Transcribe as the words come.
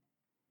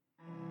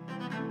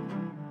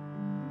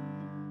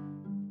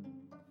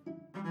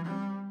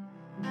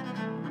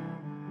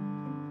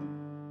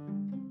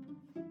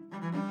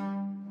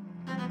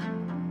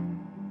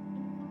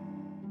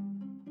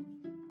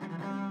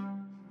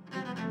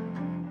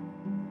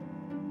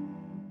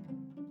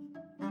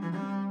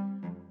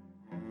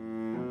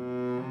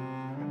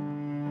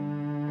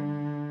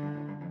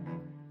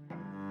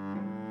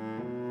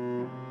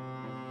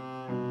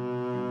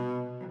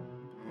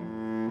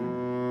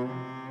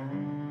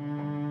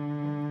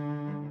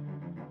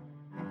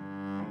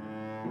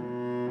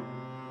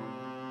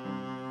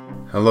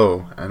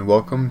Hello, and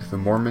welcome to the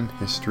Mormon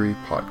History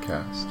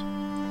Podcast.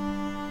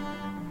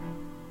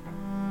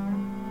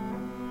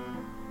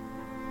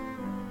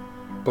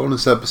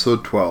 Bonus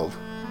Episode 12,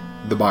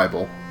 The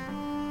Bible.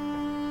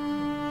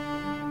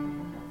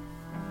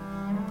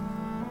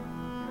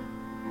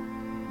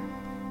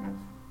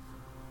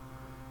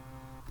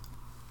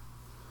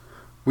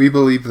 We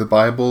believe the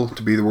Bible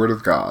to be the Word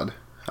of God,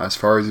 as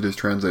far as it is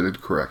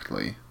translated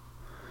correctly.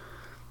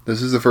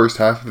 This is the first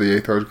half of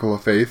the 8th Article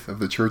of Faith of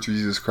the Church of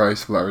Jesus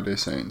Christ of Latter-day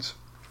Saints.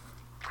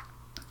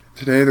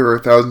 Today there are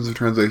thousands of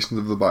translations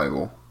of the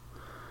Bible.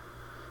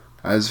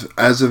 As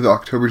of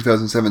October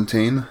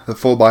 2017, the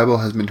full Bible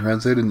has been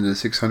translated into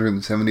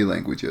 670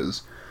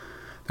 languages,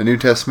 the New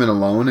Testament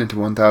alone into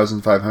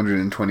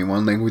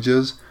 1,521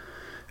 languages,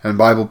 and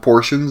Bible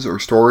portions or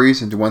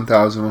stories into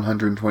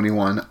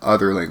 1,121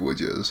 other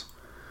languages.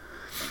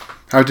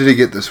 How did it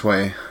get this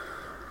way?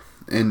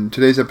 In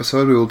today's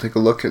episode, we will take a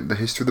look at the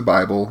history of the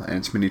Bible and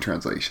its many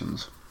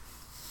translations.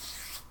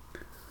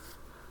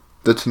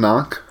 The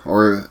Tanakh,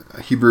 or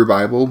Hebrew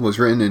Bible, was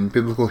written in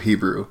Biblical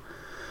Hebrew,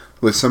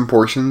 with some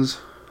portions,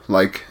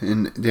 like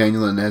in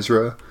Daniel and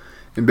Ezra,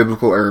 in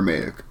Biblical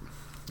Aramaic.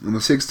 In the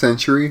 6th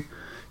century,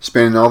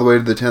 spanning all the way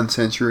to the 10th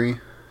century,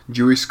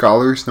 Jewish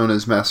scholars known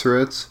as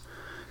Masoretes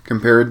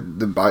compared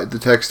the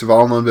text of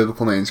all known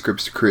biblical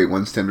manuscripts to create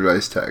one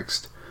standardized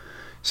text.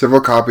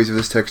 Several copies of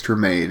this text were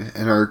made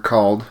and are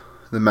called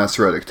the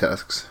Masoretic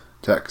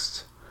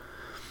texts.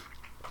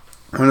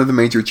 One of the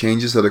major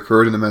changes that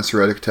occurred in the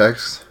Masoretic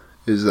text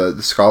is that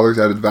the scholars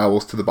added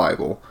vowels to the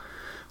Bible,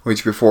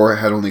 which before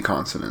had only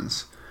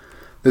consonants.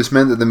 This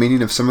meant that the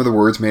meaning of some of the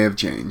words may have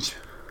changed.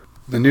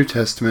 The New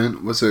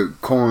Testament was a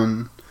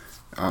Koine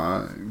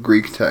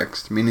Greek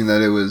text, meaning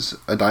that it was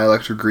a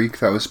dialect of Greek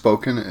that was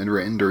spoken and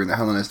written during the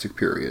Hellenistic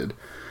period,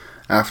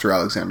 after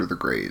Alexander the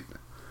Great.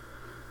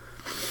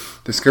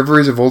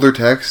 Discoveries of older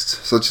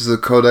texts, such as the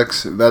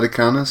Codex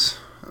Vaticanus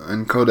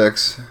and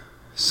Codex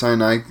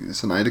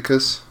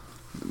Sinaiticus,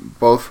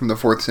 both from the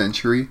 4th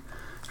century,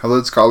 have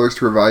led scholars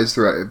to revise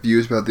their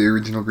views about the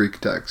original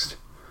Greek text.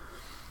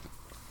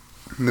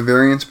 The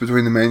variants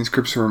between the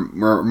manuscripts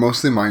were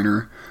mostly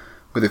minor,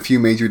 with a few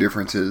major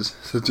differences,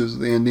 such as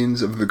the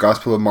endings of the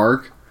Gospel of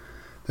Mark,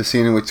 the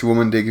scene in which the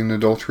woman taken in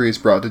adultery is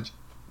brought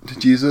to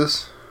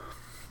Jesus,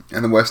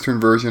 and the Western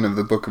version of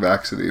the Book of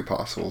Acts of the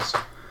Apostles.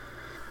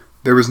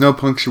 There was no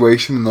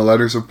punctuation in the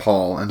letters of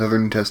Paul and other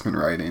New Testament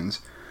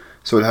writings,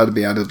 so it had to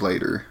be added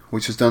later,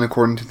 which was done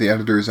according to the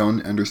editor's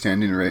own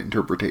understanding and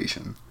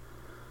interpretation.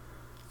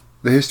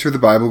 The history of the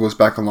Bible goes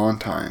back a long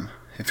time.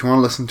 If you want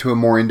to listen to a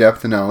more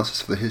in-depth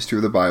analysis of the history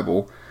of the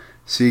Bible,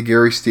 see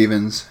Gary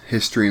Stevens'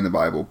 History in the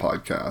Bible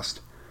podcast.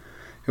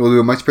 It will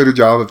do a much better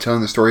job of telling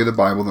the story of the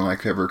Bible than I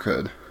ever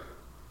could.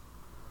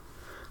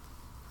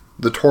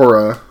 The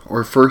Torah,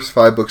 or first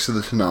 5 books of the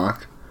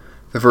Tanakh,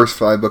 the first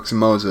 5 books of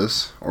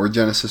Moses, or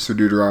Genesis or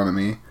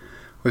Deuteronomy,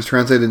 was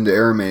translated into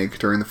Aramaic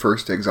during the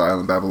first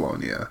exile in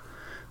Babylonia,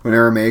 when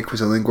Aramaic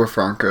was a lingua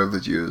franca of the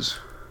Jews.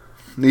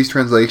 These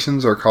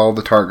translations are called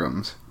the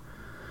Targums,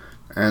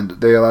 and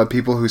they allowed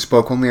people who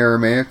spoke only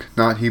Aramaic,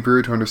 not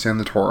Hebrew, to understand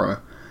the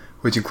Torah,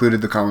 which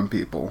included the common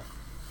people.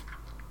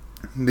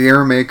 The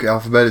Aramaic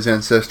alphabet is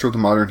ancestral to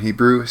modern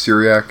Hebrew,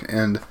 Syriac,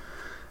 and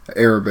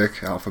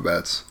Arabic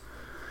alphabets.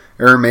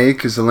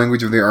 Aramaic is the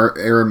language of the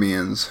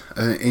Arameans,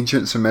 an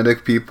ancient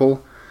Semitic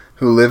people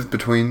who lived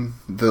between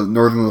the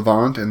northern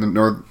Levant and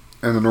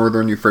the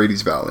northern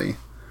Euphrates Valley.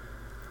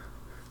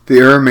 The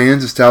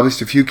Arameans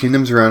established a few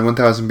kingdoms around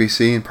 1000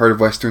 BC in part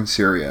of western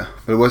Syria,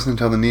 but it wasn't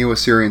until the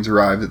Neo-Assyrians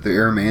arrived that the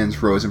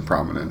Arameans rose in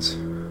prominence.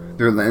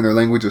 Their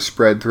language was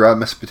spread throughout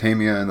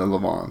Mesopotamia and the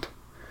Levant.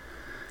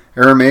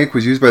 Aramaic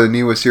was used by the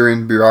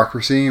Neo-Assyrian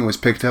bureaucracy and was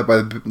picked up by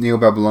the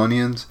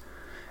Neo-Babylonians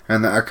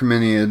and the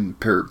Achaemenid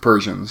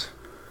Persians.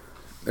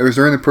 It was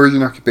during the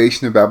Persian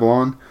occupation of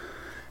Babylon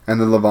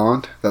and the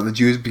Levant that the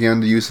Jews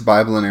began to use the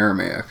Bible in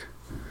Aramaic.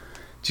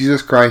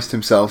 Jesus Christ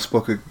himself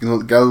spoke a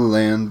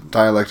Galilean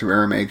dialect of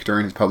Aramaic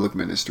during his public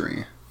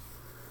ministry.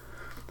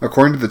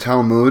 According to the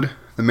Talmud,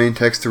 the main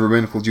text of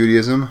Rabbinical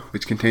Judaism,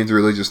 which contains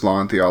religious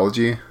law and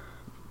theology,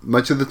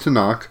 much of the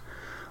Tanakh,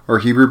 or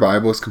Hebrew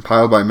Bible, is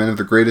compiled by men of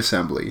the Great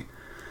Assembly,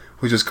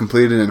 which was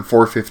completed in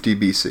 450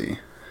 BC,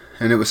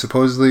 and it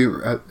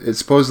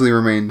supposedly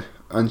remained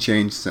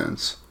unchanged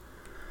since.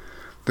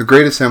 The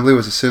Great Assembly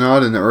was a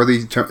synod in the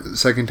early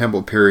Second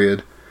Temple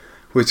period,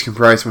 which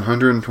comprised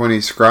 120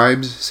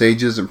 scribes,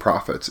 sages, and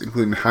prophets,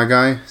 including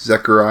Haggai,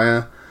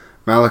 Zechariah,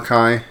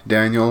 Malachi,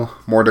 Daniel,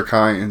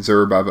 Mordecai, and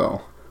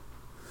Zerubbabel.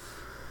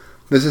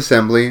 This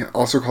assembly,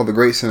 also called the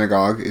Great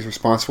Synagogue, is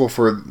responsible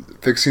for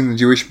fixing the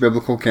Jewish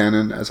biblical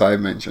canon, as I have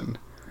mentioned.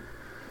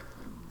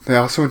 They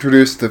also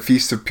introduced the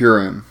Feast of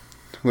Purim,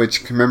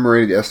 which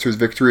commemorated Esther's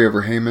victory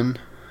over Haman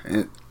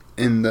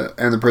and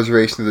the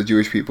preservation of the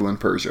Jewish people in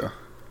Persia.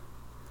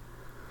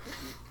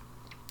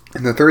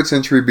 In the 3rd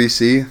century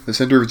BC, the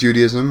center of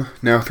Judaism,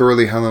 now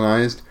thoroughly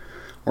Hellenized,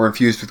 or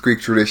infused with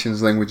Greek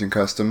traditions, language, and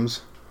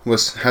customs,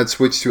 had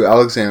switched to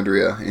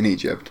Alexandria in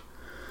Egypt.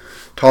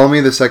 Ptolemy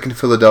II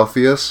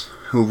Philadelphus,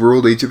 who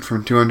ruled Egypt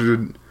from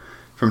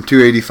from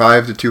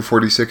 285 to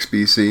 246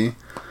 BC,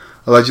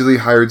 allegedly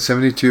hired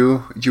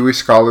 72 Jewish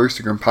scholars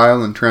to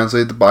compile and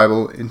translate the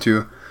Bible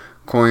into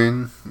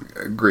Koine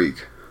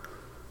Greek.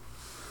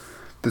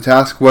 The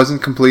task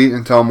wasn't complete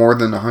until more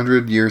than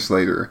 100 years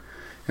later,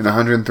 in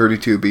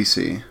 132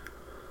 BC.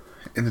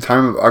 In the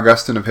time of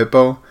Augustine of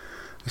Hippo,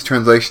 this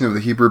translation of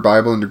the Hebrew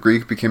Bible into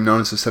Greek became known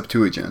as the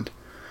Septuagint,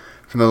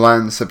 from the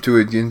Latin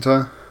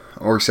Septuaginta,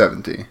 or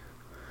 70.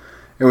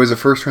 It was the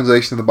first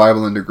translation of the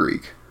Bible into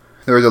Greek.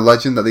 There is a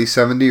legend that these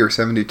 70 or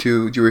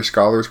 72 Jewish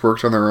scholars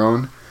worked on their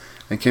own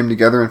and came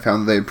together and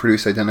found that they had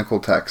produced identical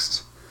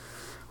texts,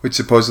 which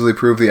supposedly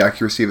proved the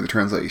accuracy of the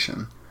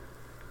translation.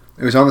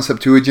 It was on the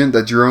Septuagint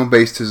that Jerome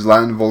based his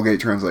Latin Vulgate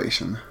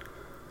translation.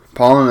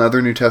 Paul and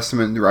other New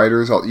Testament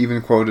writers all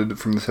even quoted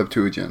from the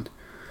Septuagint,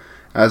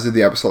 as did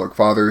the Apostolic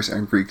Fathers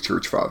and Greek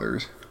Church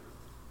Fathers.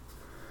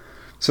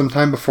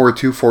 Sometime before AD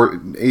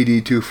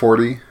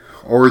 240,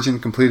 Origen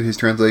completed his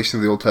translation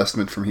of the Old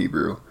Testament from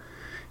Hebrew.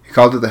 He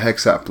called it the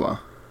Hexapla,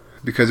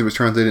 because it was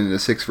translated into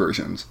 6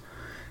 versions,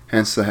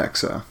 hence the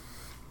Hexa,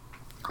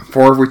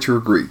 4 of which were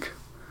Greek.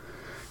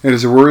 It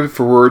is a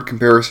word-for-word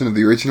comparison of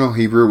the original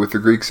Hebrew with the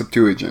Greek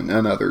Septuagint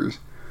and others.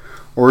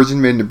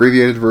 Origen made an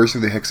abbreviated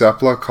version of the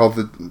Hexapla called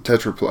the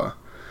Tetrapla,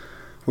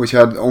 which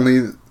had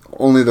only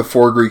the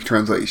 4 Greek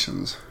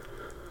translations.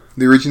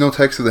 The original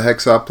text of the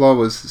Hexapla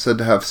was said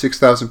to have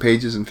 6,000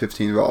 pages and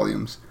 15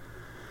 volumes.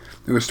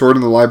 It was stored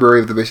in the library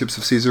of the bishops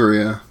of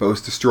Caesarea, but was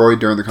destroyed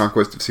during the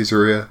conquest of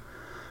Caesarea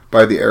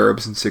by the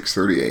Arabs in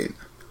 638.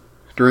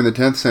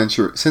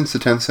 Since the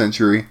 10th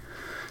century,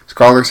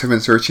 scholars have been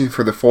searching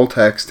for the full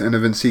text and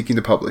have been seeking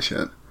to publish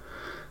it.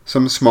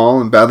 Some small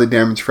and badly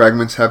damaged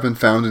fragments have been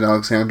found in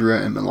Alexandria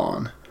and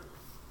Milan.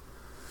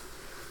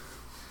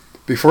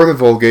 Before the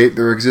Vulgate,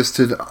 there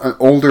existed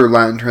older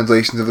Latin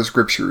translations of the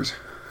Scriptures,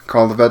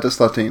 called the Vetus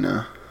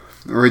Latina,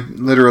 or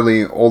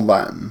literally Old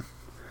Latin.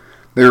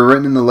 They were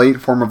written in the late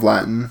form of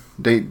Latin,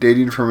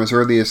 dating from as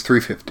early as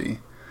 350.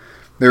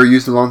 They were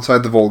used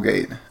alongside the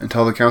Vulgate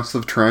until the Council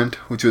of Trent,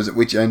 which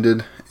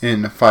ended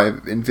in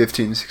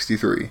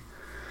 1563,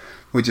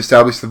 which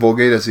established the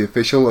Vulgate as the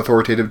official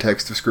authoritative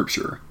text of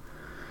Scripture.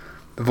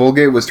 The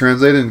Vulgate was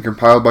translated and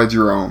compiled by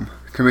Jerome,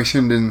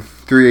 commissioned in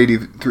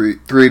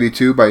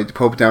 382 by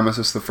Pope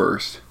Damasus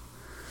I.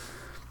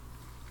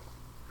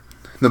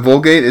 The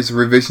Vulgate is a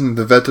revision of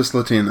the Vetus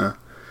Latina.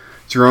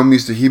 Jerome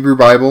used the Hebrew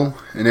Bible,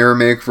 an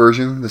Aramaic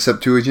version, the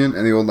Septuagint,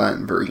 and the Old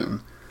Latin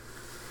version.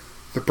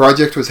 The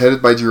project was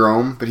headed by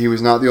Jerome, but he was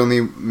not the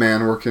only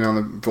man working on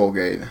the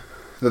Vulgate,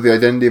 though the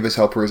identity of his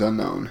helper is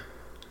unknown.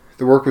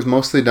 The work was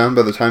mostly done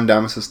by the time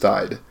Damasus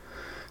died,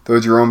 though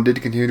Jerome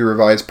did continue to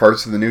revise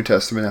parts of the New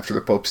Testament after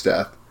the Pope's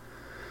death.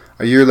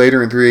 A year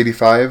later, in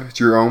 385,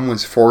 Jerome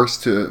was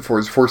forced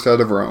out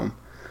of Rome,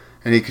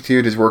 and he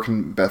continued his work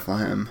in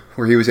Bethlehem,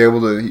 where he was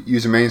able to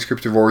use a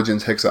manuscript of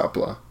Origen's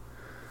Hexapla.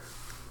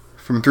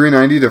 From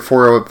 390 to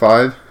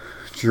 405,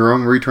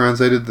 Jerome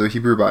retranslated the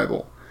Hebrew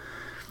Bible.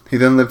 He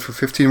then lived for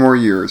 15 more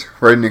years,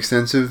 writing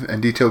extensive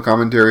and detailed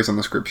commentaries on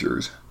the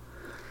Scriptures.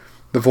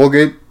 The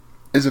Vulgate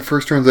is the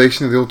first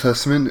translation of the Old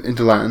Testament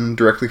into Latin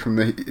directly from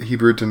the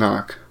Hebrew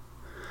Tanakh,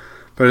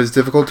 but it is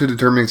difficult to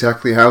determine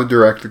exactly how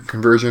direct the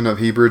conversion of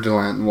Hebrew to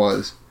Latin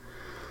was.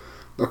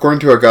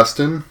 According to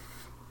Augustine,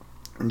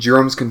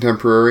 Jerome's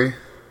contemporary,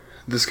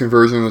 this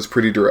conversion was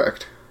pretty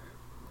direct.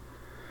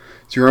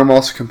 Jerome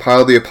also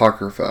compiled the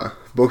Apocrypha,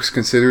 books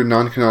considered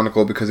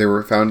non-canonical because they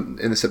were found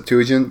in the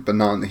Septuagint but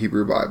not in the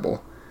Hebrew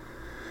Bible.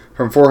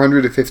 From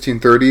 400 to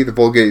 1530, the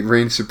Vulgate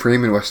reigned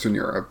supreme in Western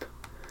Europe.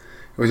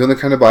 It was the only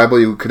kind of Bible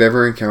you could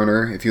ever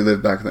encounter if you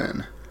lived back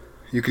then.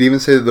 You could even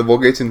say that the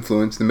Vulgate's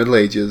influence in the Middle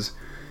Ages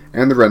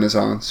and the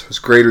Renaissance was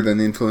greater than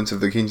the influence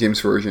of the King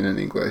James Version in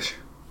English.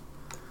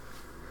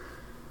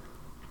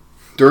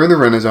 During the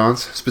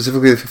Renaissance,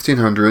 specifically the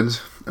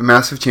 1500s, a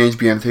massive change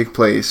began to take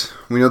place.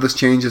 We know this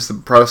change as the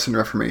Protestant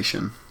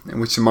Reformation, in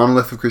which the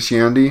monolith of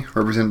Christianity,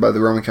 represented by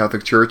the Roman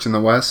Catholic Church in the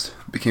West,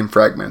 became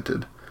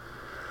fragmented.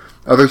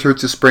 Other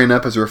churches sprang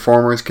up as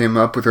reformers came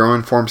up with their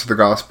own forms of the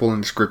gospel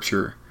and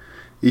Scripture,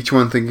 each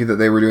one thinking that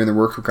they were doing the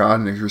work of God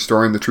and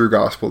restoring the true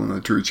gospel and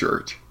the true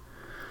church.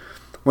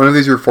 One of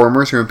these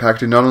reformers who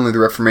impacted not only the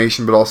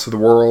Reformation but also the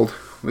world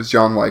was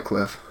John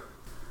Wycliffe.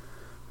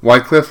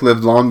 Wycliffe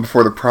lived long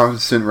before the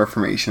Protestant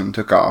Reformation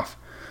took off,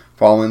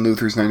 following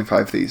Luther's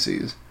 95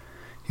 Theses.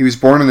 He was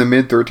born in the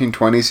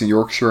mid-1320s in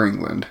Yorkshire,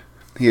 England.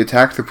 He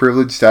attacked the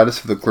privileged status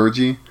of the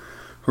clergy,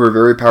 who were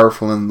very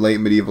powerful in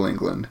late medieval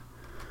England.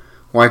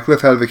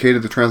 Wycliffe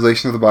advocated the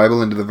translation of the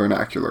Bible into the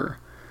vernacular.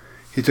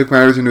 He took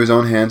matters into his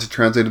own hands and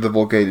translated the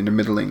Vulgate into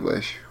Middle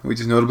English, which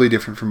is notably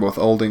different from both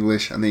Old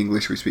English and the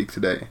English we speak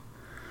today.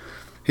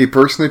 He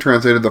personally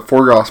translated the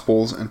 4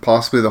 Gospels and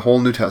possibly the whole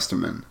New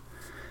Testament.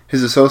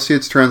 His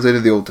associates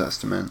translated the Old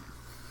Testament.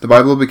 The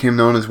Bible became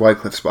known as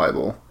Wycliffe's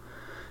Bible,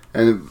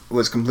 and it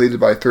was completed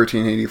by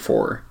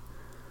 1384.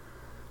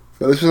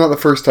 But this was not the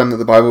first time that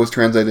the Bible was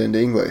translated into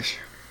English.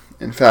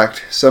 In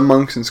fact, some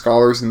monks and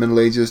scholars in the Middle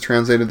Ages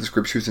translated the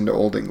Scriptures into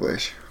Old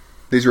English.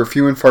 These were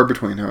few and far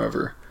between,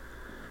 however.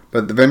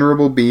 but the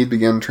Venerable Bede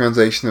began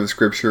translation of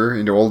Scripture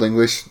into Old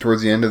English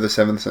towards the end of the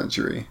 7th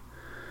century.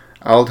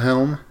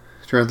 Aldhelm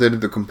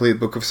translated the complete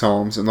Book of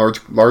Psalms and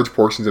large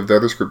portions of the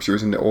other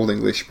Scriptures into Old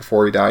English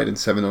before he died in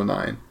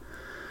 709.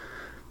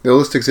 The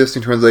oldest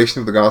existing translation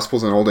of the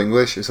Gospels in Old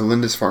English is the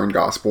Lindisfarne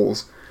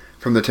Gospels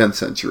from the 10th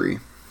century.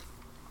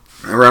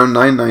 Around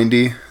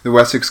 990, the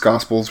Wessex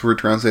Gospels were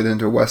translated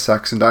into a West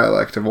Saxon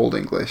dialect of Old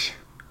English.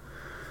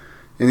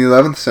 In the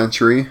 11th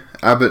century,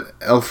 Abbot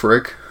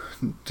Elfric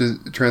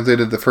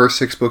translated the first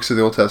 6 books of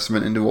the Old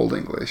Testament into Old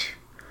English.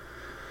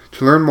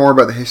 To learn more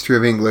about the history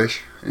of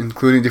English,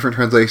 including different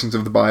translations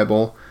of the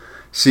Bible,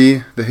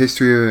 see the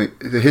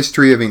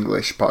History of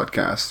English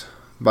podcast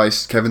by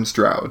Kevin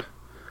Stroud.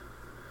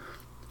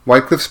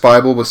 Wycliffe's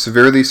Bible was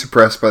severely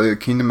suppressed by the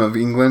Kingdom of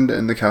England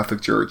and the Catholic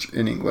Church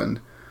in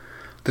England.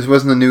 This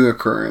wasn't a new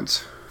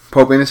occurrence.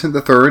 Pope Innocent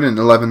III in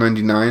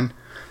 1199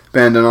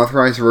 banned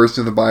unauthorized versions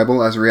of the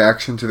Bible as a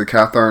reaction to the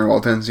Cathar and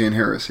Waldensian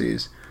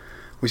heresies,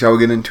 which I will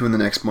get into in the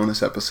next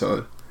bonus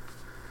episode.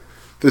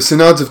 The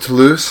Synods of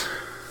Toulouse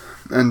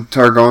and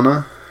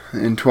Tarragona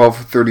in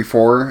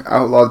 1234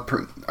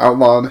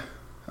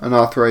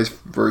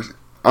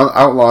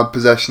 outlawed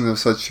possession of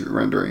such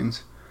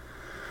renderings.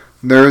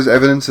 There is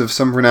evidence of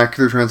some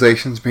vernacular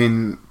translations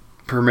being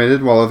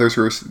permitted while others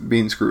were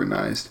being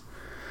scrutinized.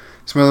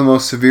 Some of the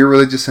most severe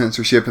religious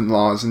censorship and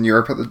laws in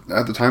Europe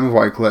at the time of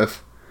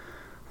Wycliffe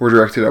were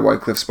directed at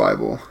Wycliffe's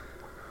Bible.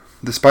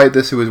 Despite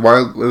this, it was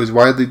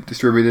widely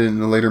distributed in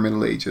the later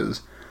Middle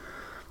Ages.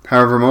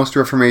 However, most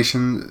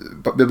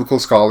Reformation biblical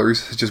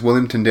scholars, such as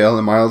William Tyndale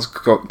and Miles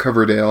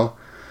Coverdale,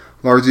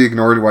 largely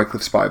ignored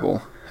Wycliffe's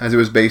Bible, as it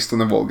was based on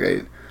the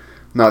Vulgate,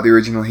 not the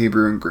original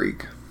Hebrew and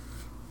Greek.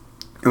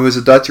 It was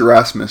the Dutch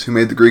Erasmus who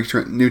made the Greek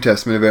New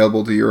Testament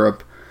available to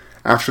Europe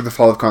after the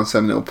fall of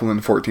Constantinople in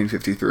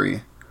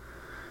 1453.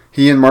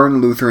 He and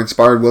Martin Luther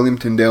inspired William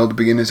Tyndale to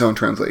begin his own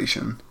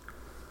translation.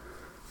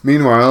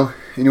 Meanwhile,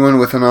 anyone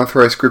with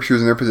unauthorized scriptures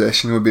in their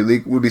possession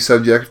would be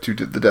subject to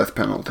the death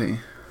penalty.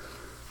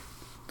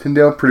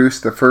 Tyndale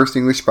produced the first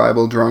English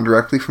Bible drawn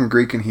directly from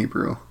Greek and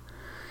Hebrew.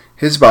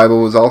 His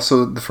Bible was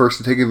also the first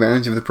to take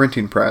advantage of the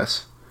printing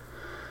press.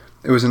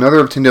 It was another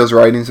of Tyndale's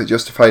writings that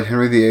justified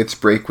Henry VIII's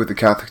break with the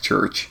Catholic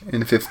Church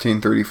in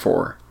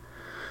 1534.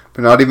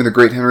 But not even the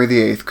great Henry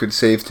VIII could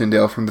save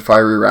Tyndale from the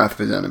fiery wrath of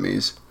his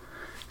enemies.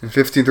 In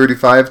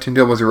 1535,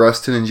 Tyndale was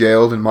arrested and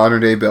jailed in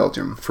modern-day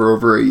Belgium for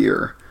over a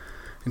year,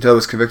 until he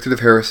was convicted of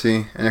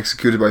heresy and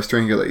executed by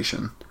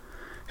strangulation.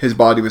 His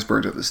body was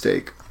burnt at the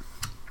stake.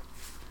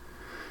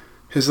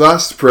 His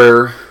last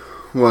prayer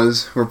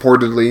was,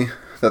 reportedly,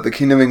 that the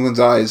King of England's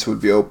eyes would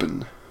be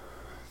opened.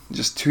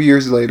 Just 2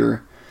 years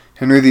later,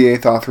 Henry VIII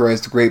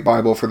authorized the Great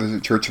Bible for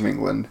the Church of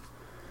England.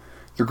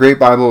 The Great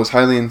Bible was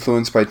highly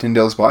influenced by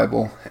Tyndale's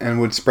Bible and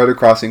would spread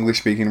across the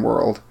English-speaking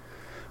world,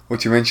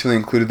 which eventually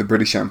included the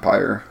British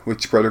Empire,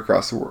 which spread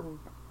across the world.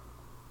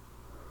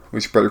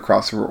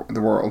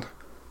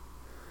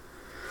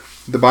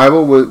 The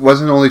Bible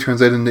wasn't only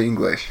translated into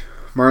English.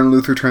 Martin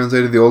Luther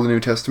translated the Old and New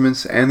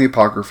Testaments and the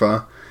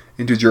Apocrypha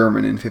into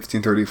German in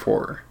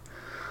 1534.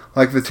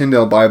 Like the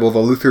Tyndale Bible, the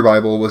Luther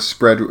Bible was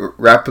spread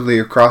rapidly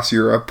across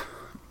Europe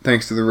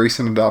thanks to the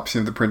recent adoption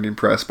of the printing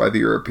press by the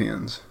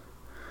Europeans.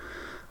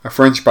 A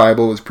French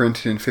Bible was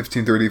printed in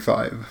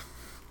 1535.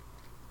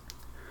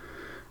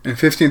 In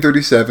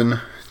 1537,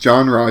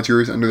 John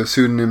Rogers, under the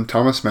pseudonym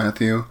Thomas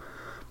Matthew,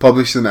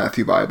 published the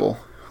Matthew Bible,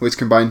 which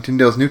combined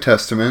Tyndale's New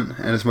Testament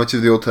and as much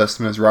of the Old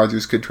Testament as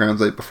Rogers could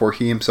translate before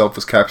he himself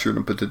was captured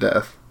and put to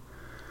death.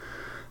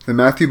 The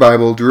Matthew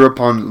Bible drew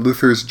upon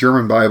Luther's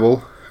German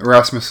Bible,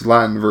 Erasmus'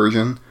 Latin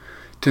version,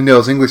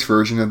 Tyndale's English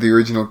version of the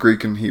original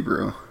Greek and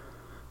Hebrew.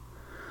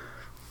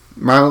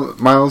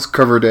 Miles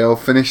Coverdale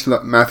finished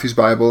Matthew's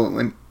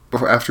Bible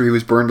after he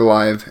was burned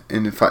alive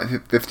in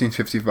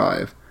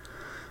 1555,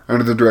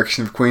 under the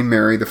direction of Queen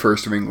Mary I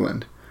of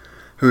England,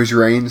 whose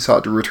reign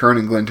sought to return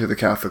England to the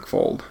Catholic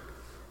fold.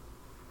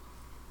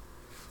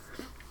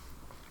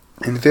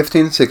 In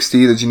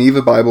 1560, the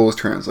Geneva Bible was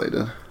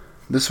translated.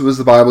 This was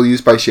the Bible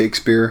used by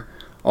Shakespeare,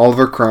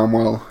 Oliver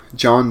Cromwell,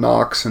 John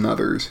Knox, and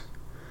others.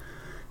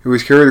 It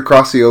was carried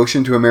across the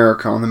ocean to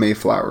America on the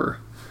Mayflower.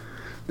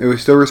 It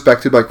was still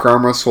respected by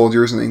Cromwell's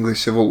soldiers in the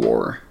English Civil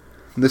War.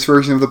 This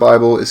version of the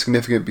Bible is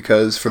significant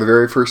because, for the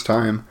very first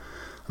time,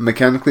 a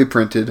mechanically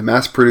printed,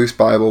 mass-produced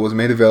Bible was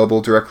made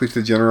available directly to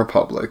the general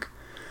public,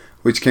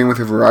 which came with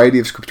a variety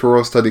of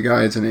scriptural study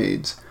guides and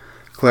aids,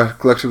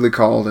 collectively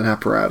called an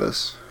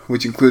apparatus,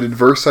 which included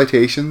verse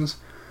citations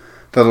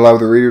that allow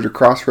the reader to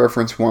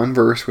cross-reference one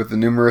verse with the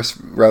numerous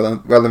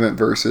relevant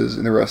verses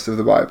in the rest of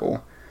the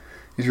Bible,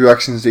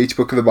 introductions to each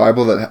book of the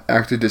Bible that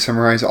acted to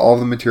summarize all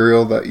the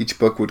material that each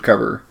book would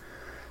cover,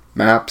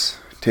 maps,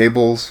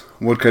 tables,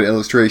 woodcut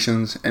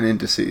illustrations, and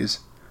indices.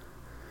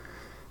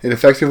 It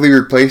effectively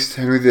replaced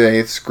Henry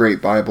VIII's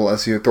Great Bible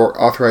as the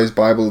authorized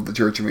Bible of the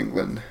Church of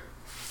England,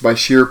 by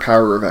sheer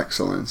power of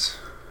excellence.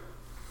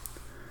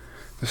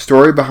 The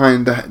story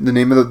behind the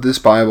name of this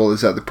Bible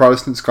is that the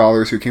Protestant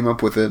scholars who came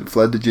up with it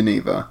fled to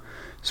Geneva,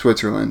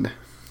 Switzerland,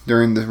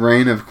 during the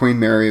reign of Queen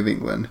Mary of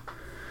England.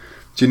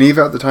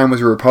 Geneva at the time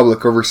was a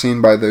republic overseen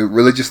by the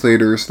religious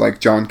leaders like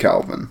John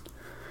Calvin.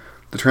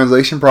 The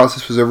translation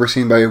process was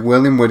overseen by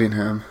William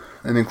Whittingham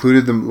and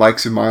included the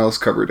likes of Miles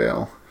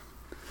Coverdale.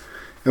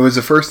 It was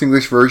the first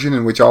English version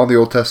in which all the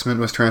Old Testament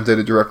was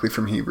translated directly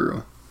from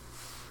Hebrew.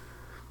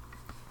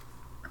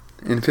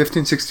 In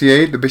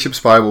 1568, the Bishop's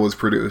Bible was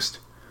produced,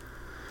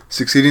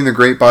 succeeding the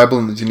Great Bible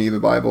and the Geneva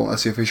Bible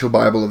as the official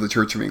Bible of the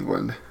Church of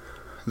England.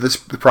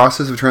 The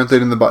process of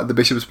translating the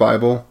Bishop's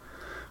Bible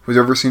was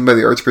overseen by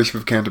the Archbishop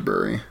of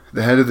Canterbury,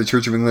 the head of the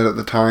Church of England at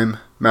the time,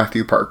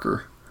 Matthew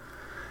Parker.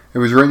 It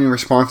was written in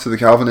response to the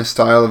Calvinist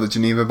style of the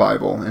Geneva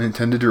Bible and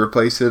intended to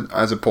replace it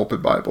as a pulpit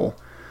Bible,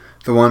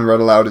 the one read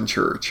aloud in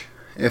church.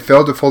 It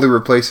failed to fully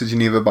replace the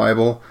Geneva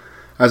Bible,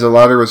 as the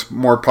latter was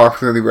more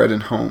popularly read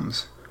in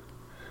homes.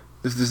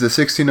 The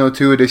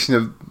 1602 edition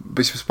of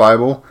Bishop's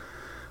Bible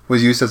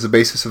was used as the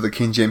basis of the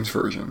King James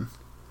Version.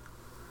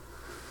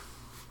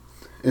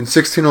 In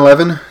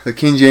 1611, the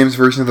King James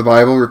Version of the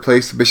Bible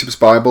replaced the Bishop's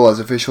Bible as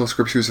official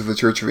scriptures of the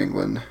Church of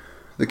England.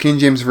 The King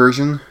James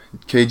Version,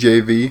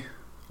 KJV,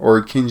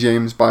 or King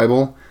James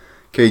Bible,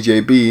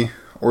 KJB,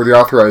 or the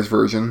Authorized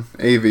Version,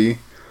 AV,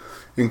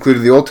 included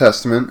the Old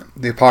Testament,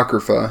 the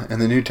Apocrypha,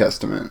 and the New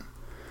Testament.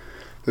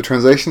 The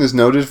translation is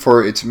noted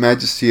for its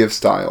majesty of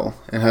style,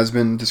 and has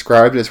been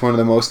described as one of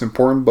the most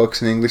important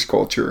books in English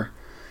culture,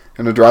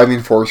 and a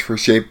driving force for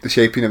the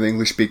shaping of the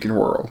English-speaking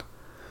world.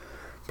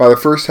 By the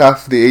first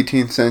half of the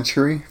 18th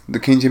century, the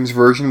King James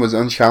Version was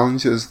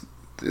unchallenged as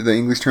the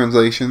English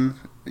translation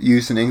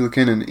used in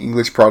Anglican and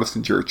English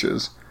Protestant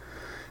churches.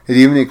 It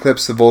even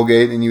eclipsed the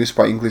Vulgate in use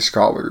by English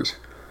scholars.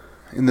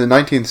 In the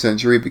 19th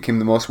century, it became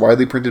the most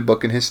widely printed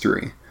book in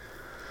history.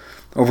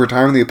 Over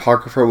time, the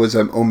Apocrypha was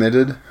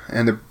omitted,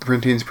 and the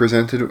printings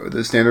presented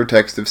the standard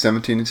text of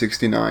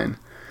 1769,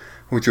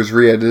 which was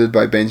re-edited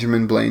by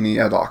Benjamin Blayney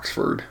at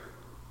Oxford.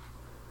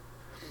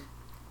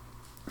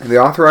 The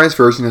Authorized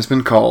Version has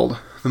been called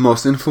the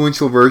most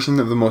influential version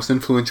of the most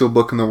influential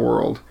book in the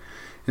world,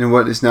 in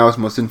what is now its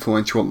most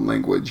influential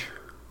language.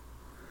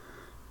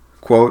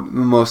 Quote,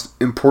 the most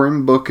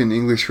important book in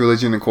English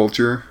religion and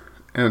culture,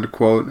 and,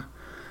 quote,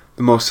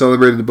 the most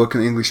celebrated book in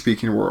the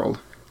English-speaking world.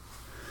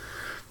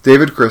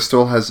 David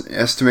Crystal has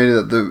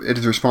estimated that it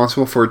is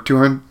responsible for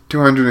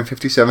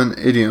 257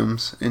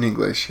 idioms in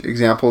English,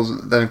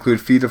 examples that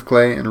include feet of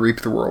clay and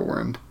reap the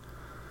whirlwind.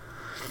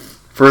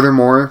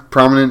 Furthermore,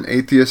 prominent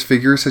atheist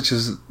figures such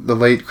as the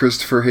late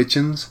Christopher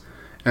Hitchens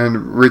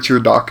and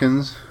Richard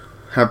Dawkins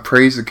have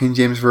praised the King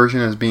James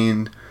Version as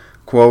being,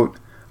 quote,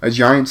 a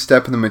giant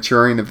step in the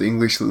maturing of the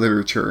English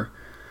literature,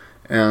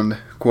 and,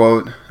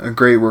 quote, a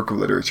great work of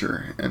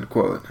literature, end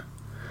quote,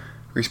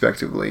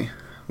 respectively,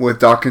 with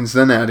Dawkins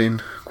then adding,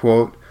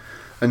 quote,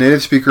 a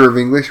native speaker of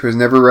English who has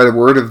never read a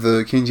word of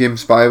the King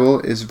James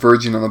Bible is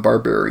verging on the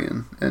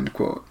barbarian, end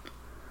quote.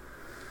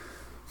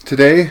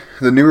 Today,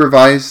 the New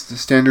Revised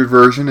Standard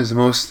Version is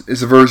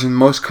the version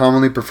most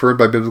commonly preferred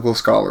by biblical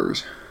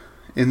scholars.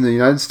 In the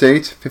United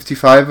States,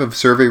 55 of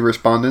survey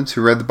respondents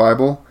who read the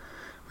Bible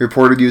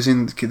reported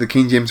using the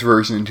King James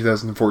Version in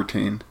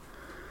 2014,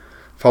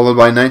 followed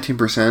by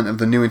 19% of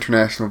the New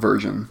International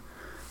Version,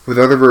 with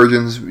other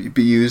versions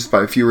be used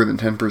by fewer than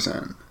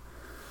 10%.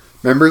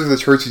 Members of the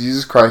Church of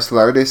Jesus Christ of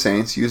Latter-day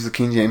Saints use the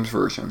King James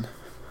Version.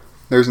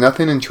 There is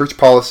nothing in church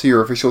policy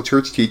or official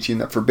church teaching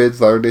that forbids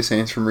Latter-day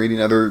Saints from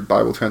reading other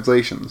Bible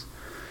translations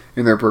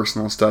in their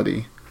personal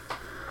study.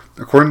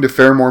 According to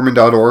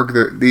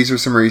fairmormon.org, these are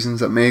some reasons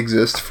that may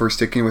exist for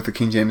sticking with the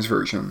King James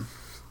Version.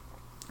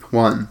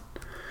 1.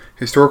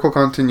 Historical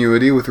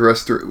continuity with the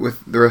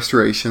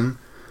Restoration,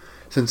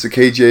 since the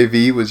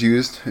KJV was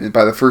used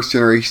by the first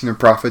generation of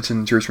prophets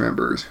and church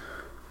members.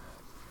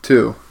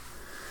 2.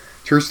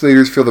 Church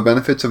leaders feel the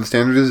benefits of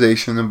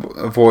standardization and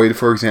avoid,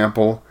 for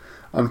example,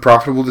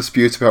 unprofitable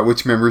disputes about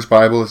which member's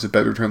Bible is a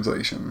better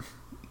translation.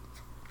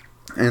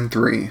 And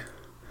 3.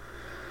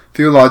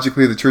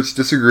 Theologically, the Church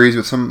disagrees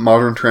with some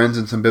modern trends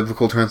in some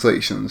biblical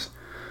translations.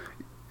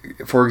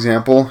 For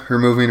example,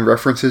 removing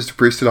references to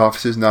priesthood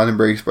offices not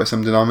embraced by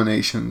some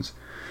denominations,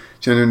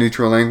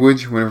 gender-neutral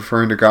language when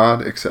referring to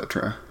God,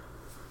 etc.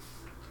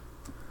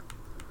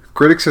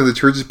 Critics of the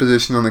Church's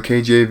position on the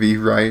KJV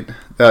write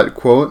that,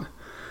 quote,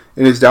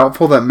 it is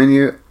doubtful that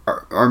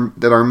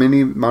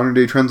many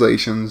modern-day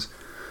translations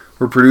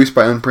were produced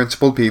by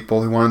unprincipled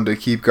people who wanted to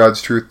keep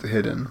God's truth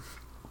hidden.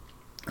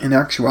 In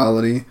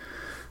actuality,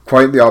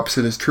 quite the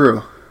opposite is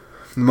true.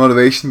 The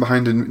motivation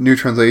behind a new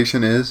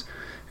translation is,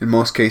 in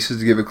most cases,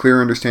 to give a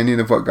clear understanding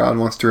of what God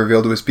wants to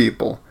reveal to His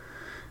people.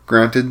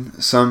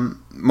 Granted,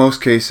 some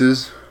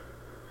translations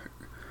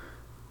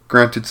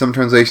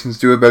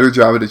do a better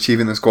job at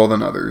achieving this goal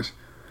than others.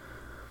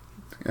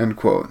 End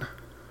quote.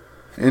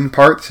 In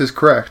part, this is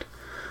correct,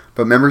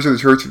 but members of the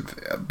Church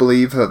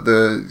believe that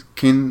the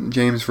King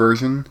James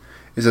Version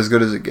is as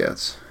good as it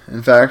gets.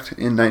 In fact,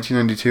 in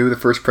 1992, the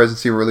First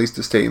Presidency released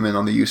a statement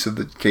on the use of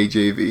the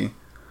KJV.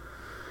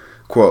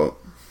 Quote,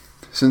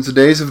 since the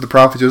days of the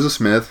prophet Joseph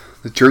Smith,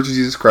 the Church of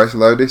Jesus Christ of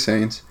Latter-day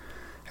Saints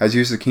has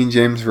used the King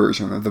James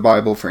Version of the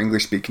Bible for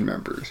English-speaking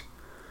members.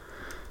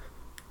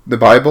 The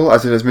Bible,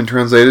 as it has been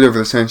translated over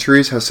the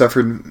centuries, has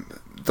suffered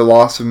the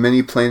loss of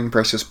many plain and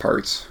precious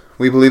parts.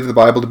 We believe the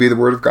Bible to be the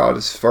Word of God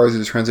as far as it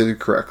is translated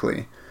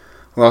correctly.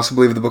 We also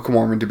believe the Book of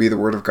Mormon to be the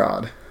Word of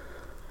God.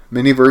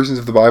 Many versions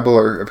of the Bible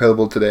are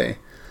available today.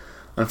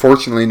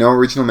 Unfortunately, no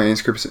original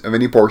manuscripts of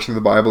any portion of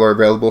the Bible are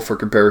available for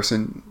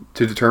comparison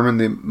to determine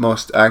the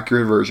most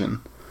accurate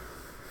version.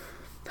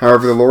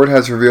 However, the Lord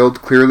has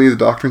revealed clearly the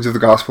doctrines of the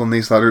gospel in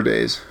these latter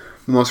days.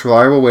 The most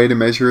reliable way to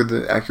measure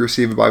the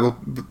accuracy of a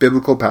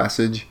biblical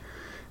passage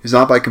is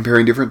not by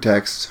comparing different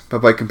texts,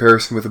 but by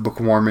comparison with the Book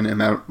of Mormon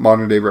and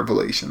modern-day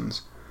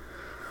revelations.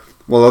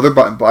 While other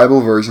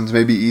Bible versions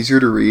may be easier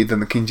to read than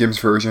the King James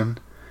Version,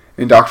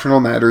 in doctrinal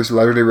matters,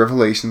 latter-day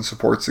Revelation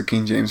supports the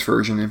King James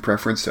Version in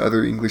preference to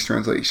other English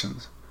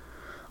translations.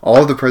 All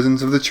of the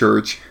presidents of the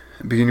Church,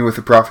 beginning with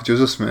the prophet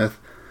Joseph Smith,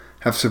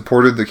 have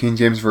supported the King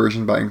James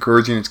Version by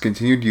encouraging its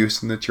continued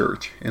use in the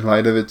Church. In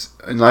light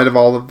of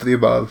all of the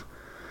above,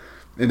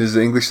 it is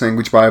the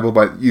English-language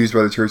Bible used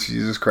by the Church of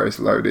Jesus Christ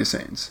of Latter-day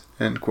Saints.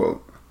 End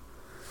quote.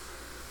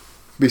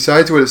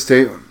 Besides what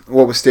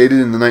was stated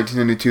in the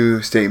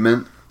 1992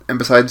 statement, and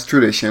besides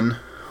tradition,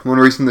 one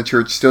reason the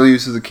Church still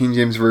uses the King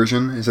James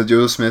Version is that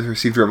Joseph Smith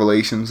received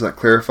revelations that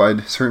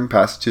clarified certain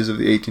passages of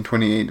the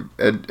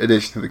 1828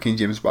 edition of the King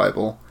James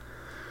Bible.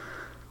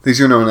 These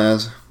are known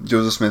as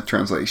Joseph Smith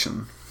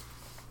translation,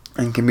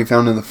 and can be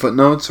found in the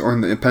footnotes or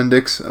in the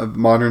appendix of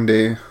modern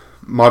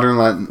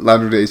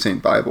Latter-day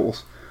Saint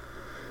Bibles.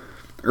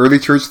 Early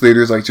church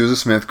leaders like Joseph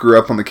Smith grew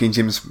up on the King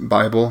James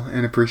Bible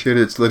and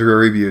appreciated its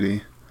literary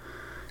beauty.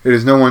 It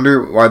is no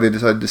wonder why they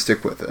decided to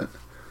stick with it.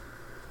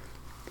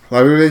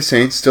 Latter-day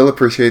Saints still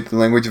appreciate the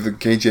language of the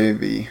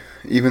KJV,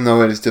 even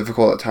though it is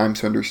difficult at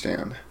times to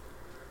understand.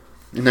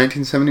 In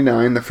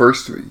 1979, the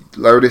first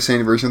Latter-day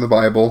Saint version of the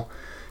Bible,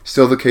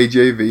 still the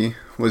KJV,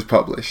 was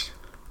published.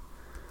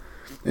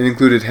 It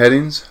included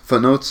headings,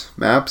 footnotes,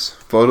 maps,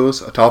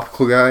 photos, a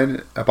topical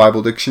guide, a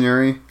Bible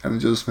dictionary, and the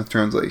Joseph Smith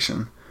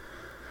translation.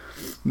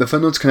 The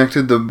footnotes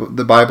connected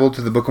the Bible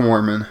to the Book of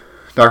Mormon,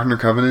 Doctrine and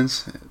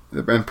Covenants,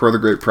 and Pearl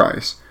of Great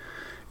Price,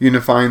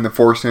 unifying the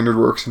four standard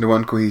works into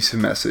one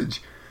cohesive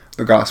message,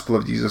 the Gospel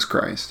of Jesus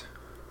Christ.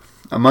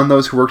 Among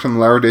those who worked on the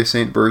Latter-day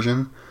Saint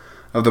version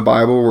of the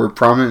Bible were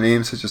prominent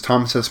names such as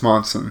Thomas S.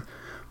 Monson,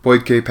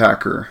 Boyd K.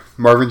 Packer,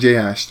 Marvin J.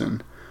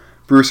 Ashton,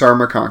 Bruce R.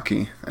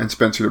 McConkie, and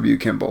Spencer W.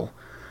 Kimball,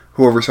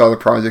 who oversaw the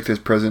project as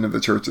president of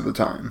the church at the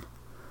time.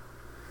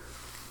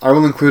 I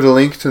will include a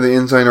link to the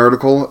Ensign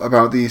article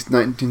about the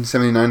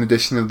 1979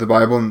 edition of the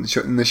Bible in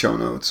the show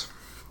notes.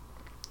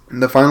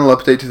 The final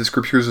update to the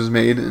scriptures was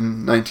made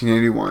in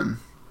 1981.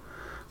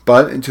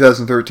 But in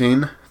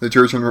 2013, the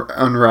church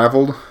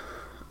unraveled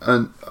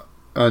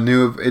a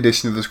new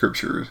edition of the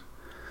scriptures.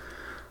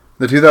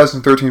 The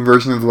 2013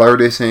 version of the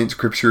Latter-day Saint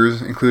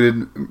scriptures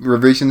included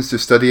revisions to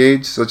study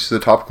aids such as the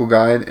topical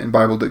guide and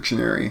Bible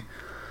dictionary,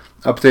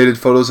 updated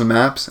photos and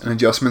maps, and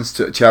adjustments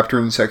to chapter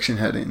and section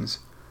headings.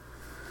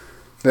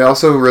 They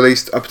also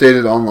released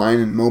updated online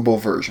and mobile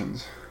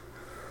versions.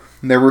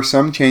 There were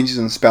some changes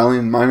in spelling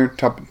and minor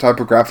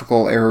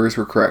typographical errors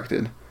were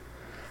corrected.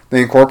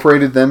 They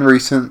incorporated then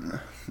recent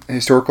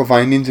historical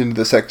findings into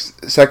the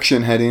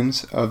section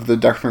headings of the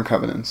Doctrine and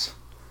Covenants.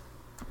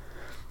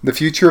 The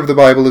future of the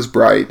Bible is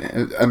bright,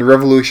 and a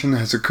revolution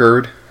has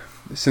occurred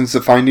since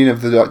the finding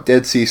of the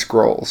Dead Sea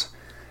Scrolls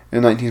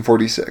in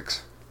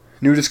 1946.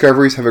 New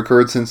discoveries have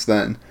occurred since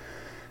then,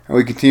 and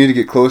we continue to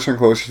get closer and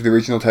closer to the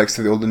original text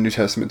of the Old and New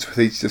Testaments with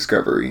each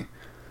discovery.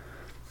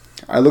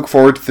 I look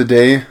forward to the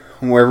day,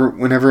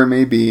 whenever it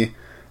may be,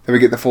 that we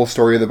get the full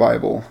story of the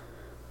Bible.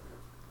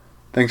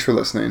 Thanks for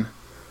listening.